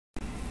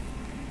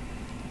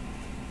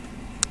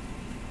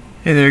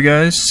Hey there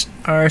guys,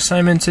 our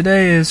assignment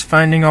today is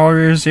finding all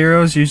real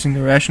zeros using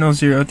the rational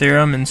zero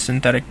theorem and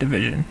synthetic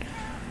division.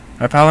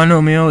 Our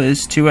polynomial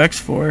is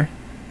 2x4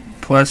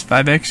 plus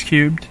 5x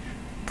cubed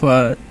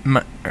plus,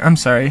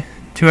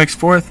 2x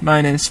fourth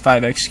minus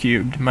 5x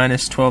cubed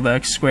minus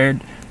 12x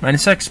squared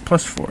minus x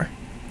plus 4.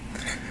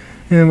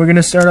 And we're going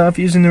to start off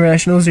using the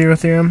rational zero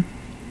theorem,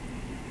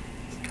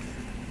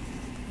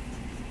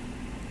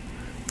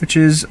 which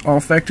is all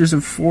factors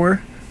of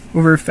 4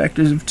 over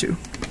factors of 2.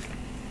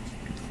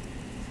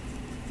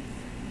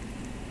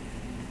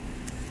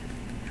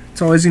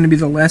 It's always going to be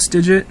the last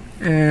digit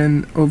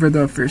and over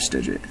the first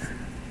digit.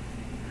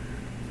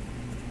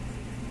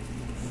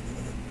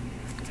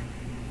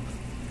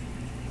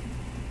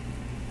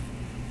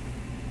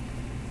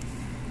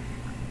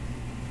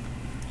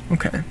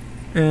 Okay,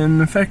 and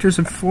the factors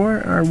of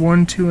 4 are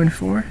 1, 2, and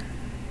 4.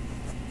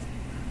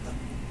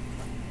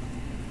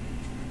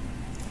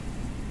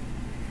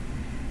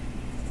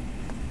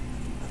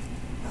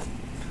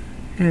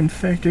 And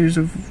factors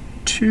of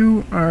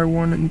 2 are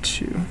 1 and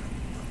 2.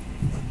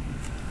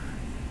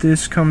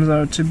 This comes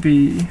out to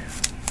be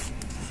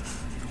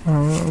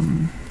plus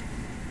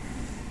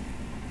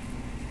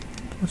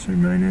or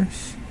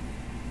minus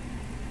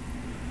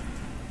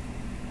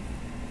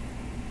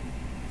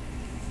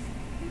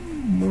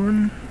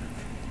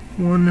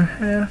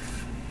 1/2,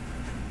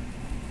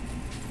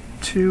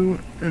 2,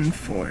 and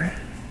 4.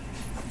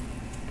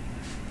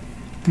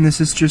 And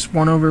this is just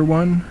 1 over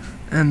 1,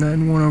 and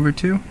then 1 over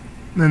 2,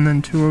 and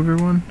then 2 over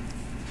 1,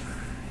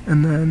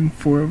 and then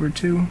 4 over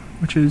 2,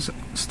 which is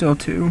still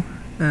 2.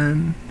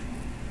 And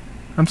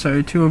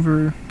 2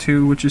 over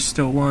 2, which is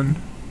still 1,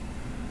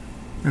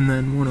 and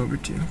then 1 over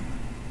 2,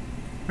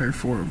 or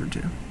 4 over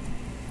 2,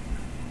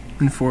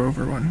 and 4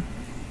 over 1.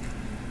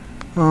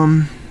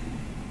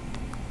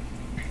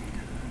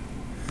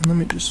 Let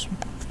me just,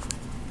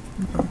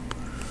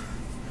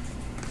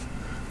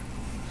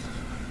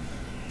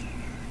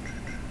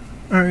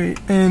 alright,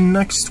 and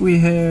next we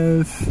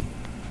have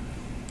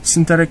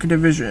synthetic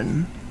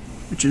division,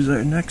 which is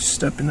our next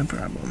step in the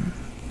problem.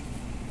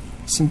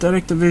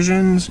 Synthetic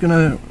division is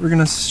we're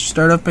gonna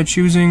start up by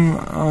choosing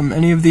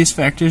any of these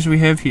factors we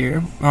have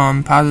here,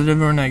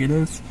 positive or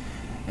negative,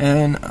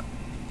 and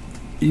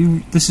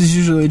this is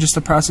usually just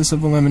a process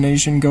of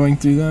elimination, going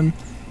through them.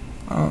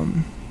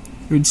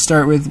 We'd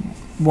start with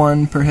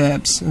 1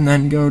 perhaps, and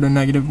then go to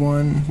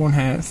 -1,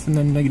 1/2, and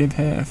then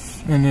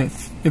 -1/2. And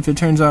if it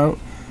turns out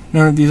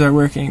none of these are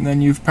working,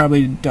 then you've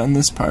probably done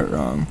this part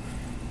wrong.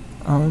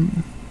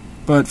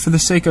 But for the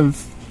sake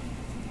of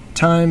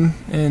time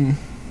and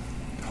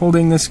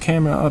holding this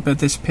camera up at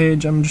this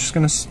page, I'm just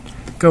going to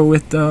go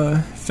with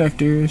the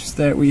factors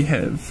that we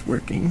have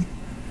working.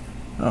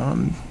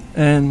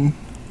 And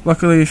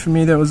luckily for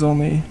me that was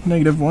only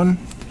 -1,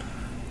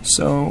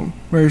 so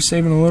we're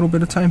saving a little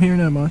bit of time here,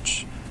 not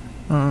much.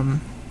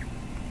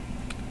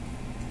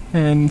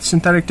 And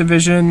synthetic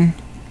division,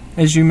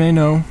 as you may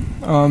know,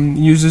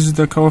 uses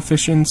the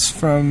coefficients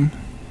from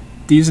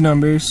these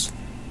numbers,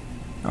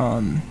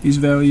 these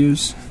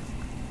values.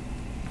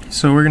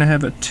 So we're going to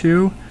have a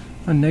 2,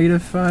 a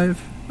 -5,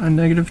 a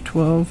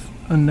 -12,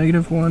 a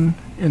 -1,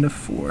 and a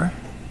 4.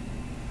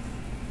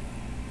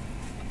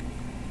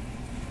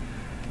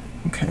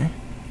 Okay.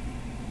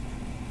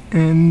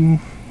 And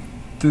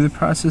through the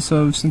process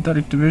of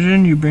synthetic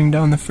division, you bring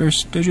down the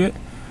first digit,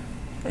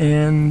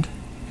 and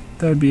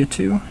that would be a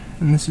 2,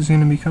 and this is going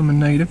to become a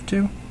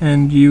 -2.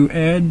 And you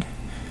add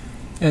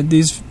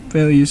these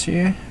values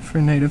here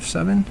for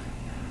 -7,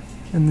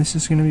 and this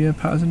is going to be a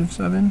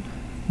 +7.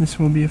 This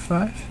will be a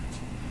 5.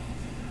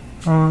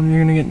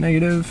 You're going to get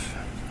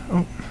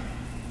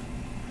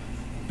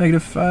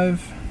 -5,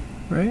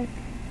 right?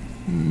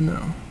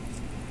 No.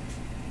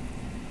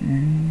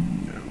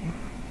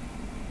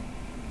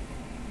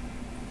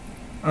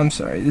 I'm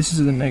sorry, this is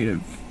a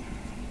negative.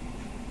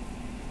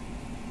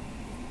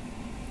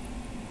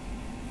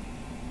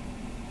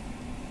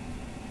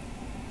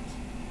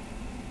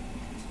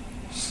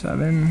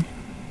 -7,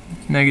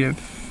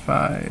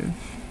 -5,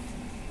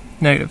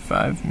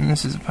 -5, and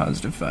this is a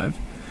 +5.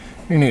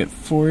 You're going to get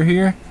 4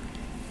 here.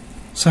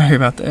 Sorry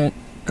about that.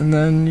 And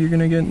then you're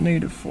going to get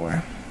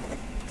 -4.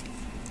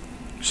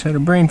 Just had a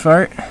brain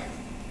fart.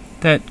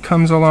 That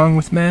comes along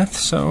with math,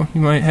 so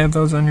you might have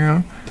those on your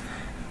own.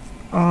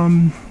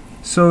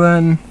 So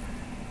then,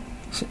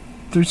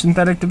 through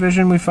synthetic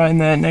division, we find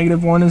that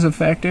 -1 is a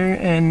factor,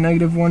 and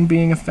 -1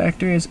 being a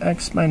factor is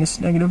x minus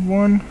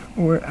 -1,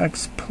 or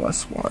x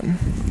plus 1.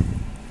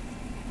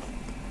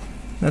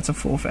 That's a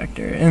full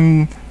factor.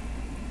 And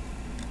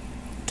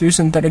through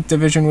synthetic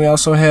division, we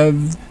also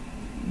have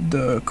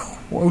the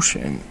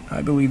quotient,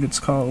 I believe it's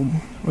called,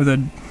 or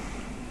the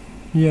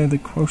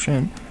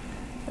quotient,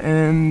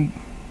 and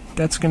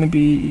that's going to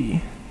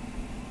be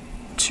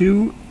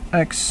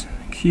 2x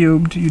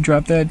cubed. You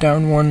drop that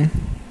down one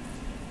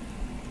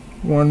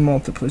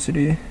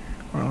multiplicity,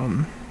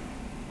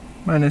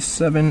 minus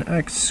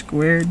 7x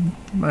squared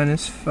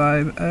minus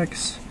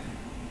 5x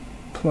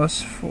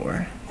plus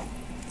 4.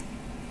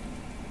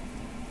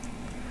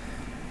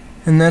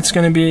 And that's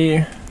going to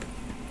be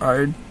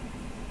our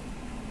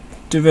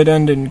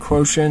dividend and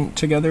quotient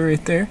together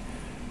right there,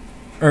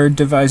 or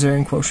divisor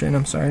and quotient,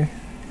 I'm sorry.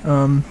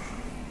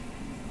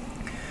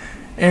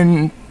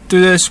 And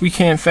through this we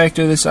can't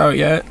factor this out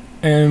yet,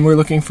 and we're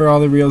looking for all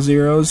the real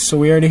zeros, so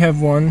we already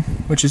have 1,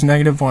 which is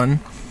 -1,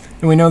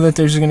 and we know that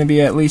there's going to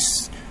be at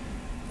least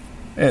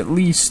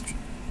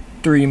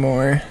 3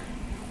 more,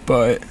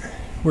 but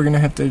we're going to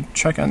have to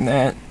check on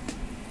that,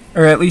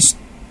 or at least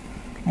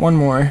 1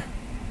 more,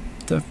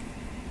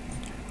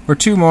 or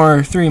 2 more,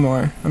 or 3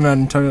 more, I'm not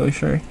entirely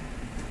sure.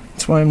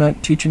 That's why I'm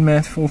not teaching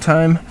math full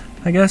time,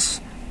 I guess.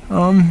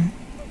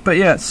 But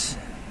yes,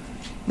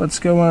 let's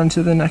go on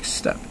to the next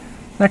step.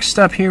 Next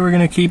step here, we're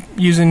going to keep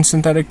using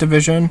synthetic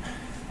division,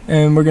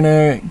 and we're going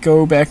to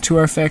go back to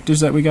our factors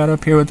that we got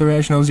up here with the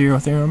rational zero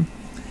theorem.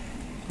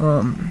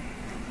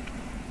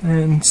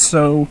 And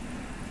so,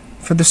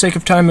 for the sake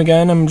of time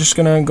again, I'm just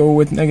going to go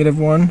with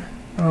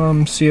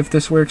 -1, see if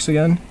this works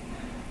again.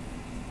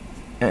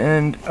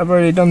 And I've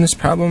already done this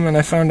problem, and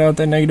I found out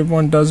that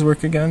 -1 does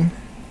work again.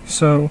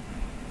 So,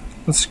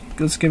 let's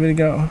give it a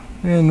go.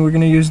 And we're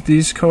going to use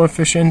these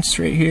coefficients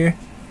right here,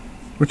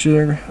 which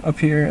are up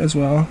here as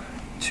well.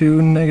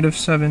 2,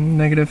 -7,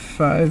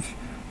 -5,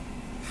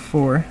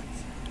 4.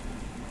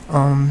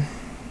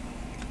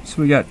 So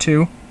we got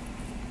 2.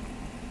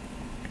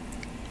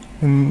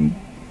 And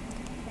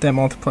that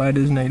multiplied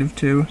is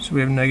 -2, so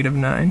we have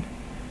 -9.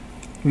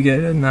 We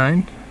get a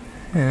 9,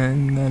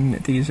 and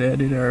then these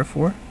added are a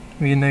 4.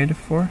 We get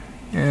 -4,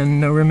 and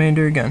no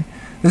remainder again.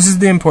 This is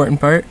the important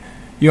part.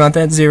 You want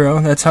that 0.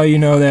 That's how you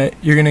know that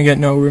you're going to get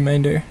no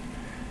remainder.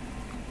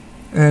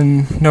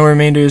 And no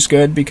remainder is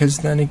good because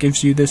then it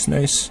gives you this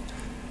nice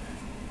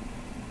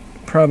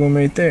problem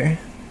right there.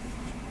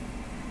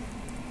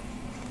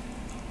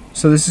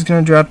 So this is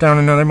going to drop down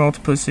another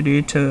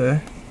multiplicity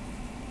to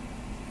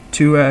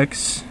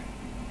 2x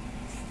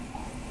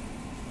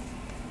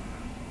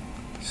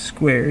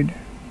squared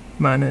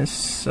minus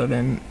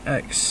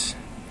 7x,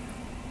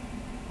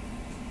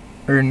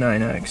 or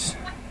 9x.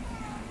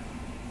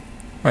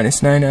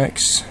 Minus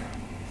 9x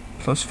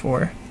plus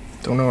 4.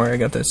 Don't know where I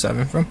got that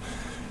 7 from.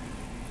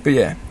 But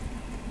yeah.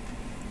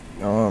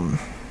 And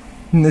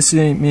this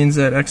means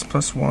that x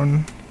plus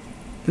 1.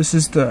 This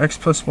is the x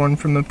plus 1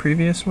 from the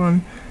previous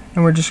one.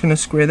 And we're just going to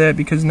square that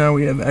because now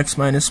we have x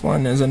minus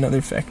 1 as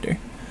another factor.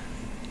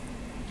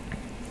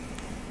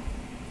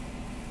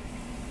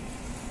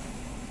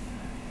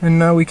 And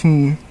now we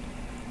can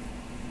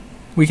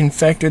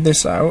factor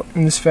this out,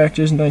 and this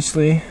factors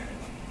nicely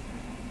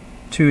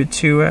to a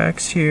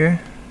 2x here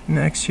and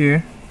x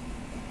here.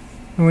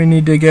 And we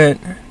need to get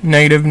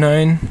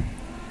 -9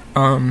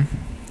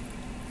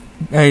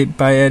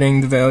 by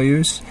adding the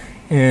values,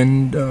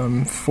 and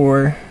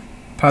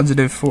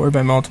positive 4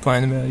 by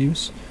multiplying the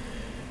values.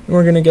 And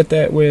we're going to get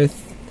that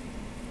with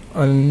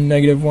a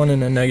 -1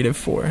 and a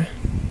 -4,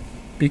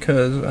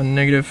 because a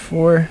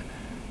 -4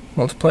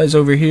 multiplies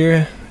over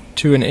here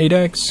to an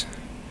 8x,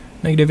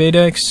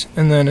 -8x,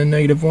 and then a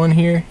 -1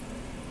 here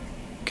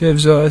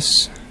gives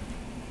us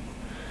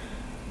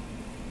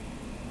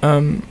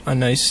a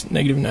nice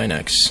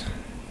 -9x,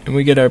 and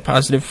we get our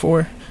positive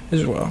 4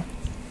 as well.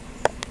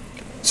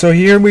 So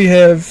here we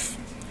have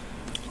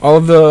all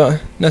of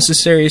the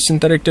necessary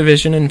synthetic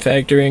division and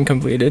factoring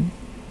completed.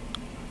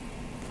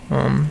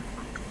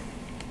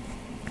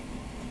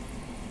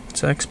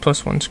 It's x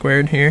plus 1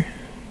 squared here.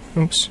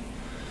 Oops.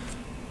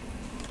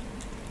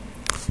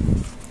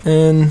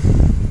 And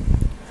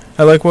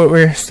I like what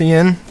we're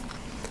seeing.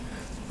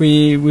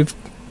 We've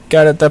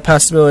got the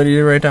possibility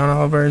to write down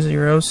all of our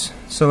zeros.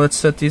 So let's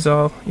set these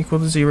all equal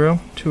to 0.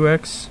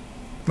 2x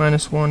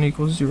minus 1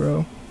 equals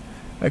 0.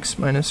 X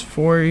minus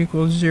 4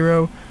 equals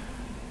 0.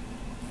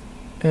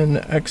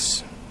 And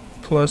x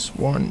plus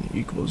 1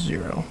 equals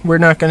 0. We're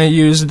not going to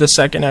use the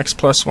second x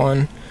plus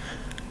 1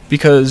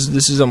 because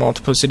this is a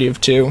multiplicity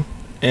of 2,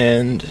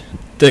 and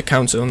the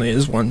counts only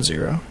as 1,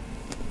 0.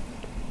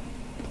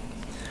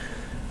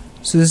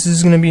 So this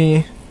is going to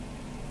be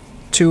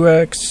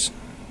 2x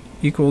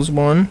equals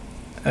 1,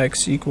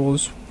 x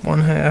equals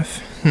 1/2,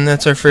 and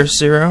that's our first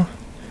 0.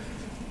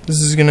 This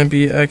is going to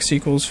be x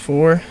equals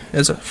 4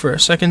 for our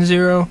second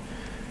 0,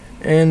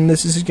 and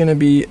this is going to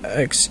be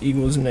x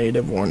equals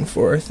 -1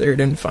 for our third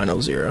and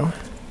final 0.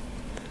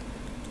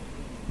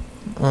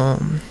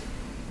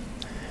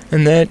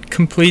 And that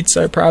completes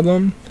our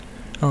problem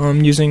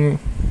using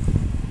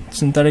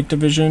synthetic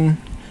division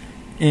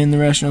and the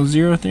rational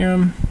zero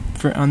theorem.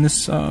 On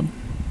this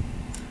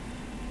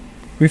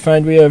we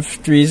find we have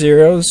 3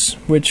 zeros,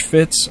 which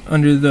fits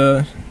under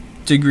the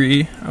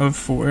degree of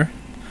 4,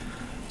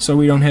 so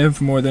we don't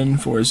have more than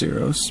 4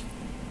 zeros.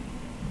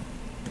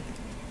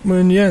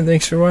 And yeah,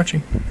 thanks for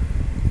watching.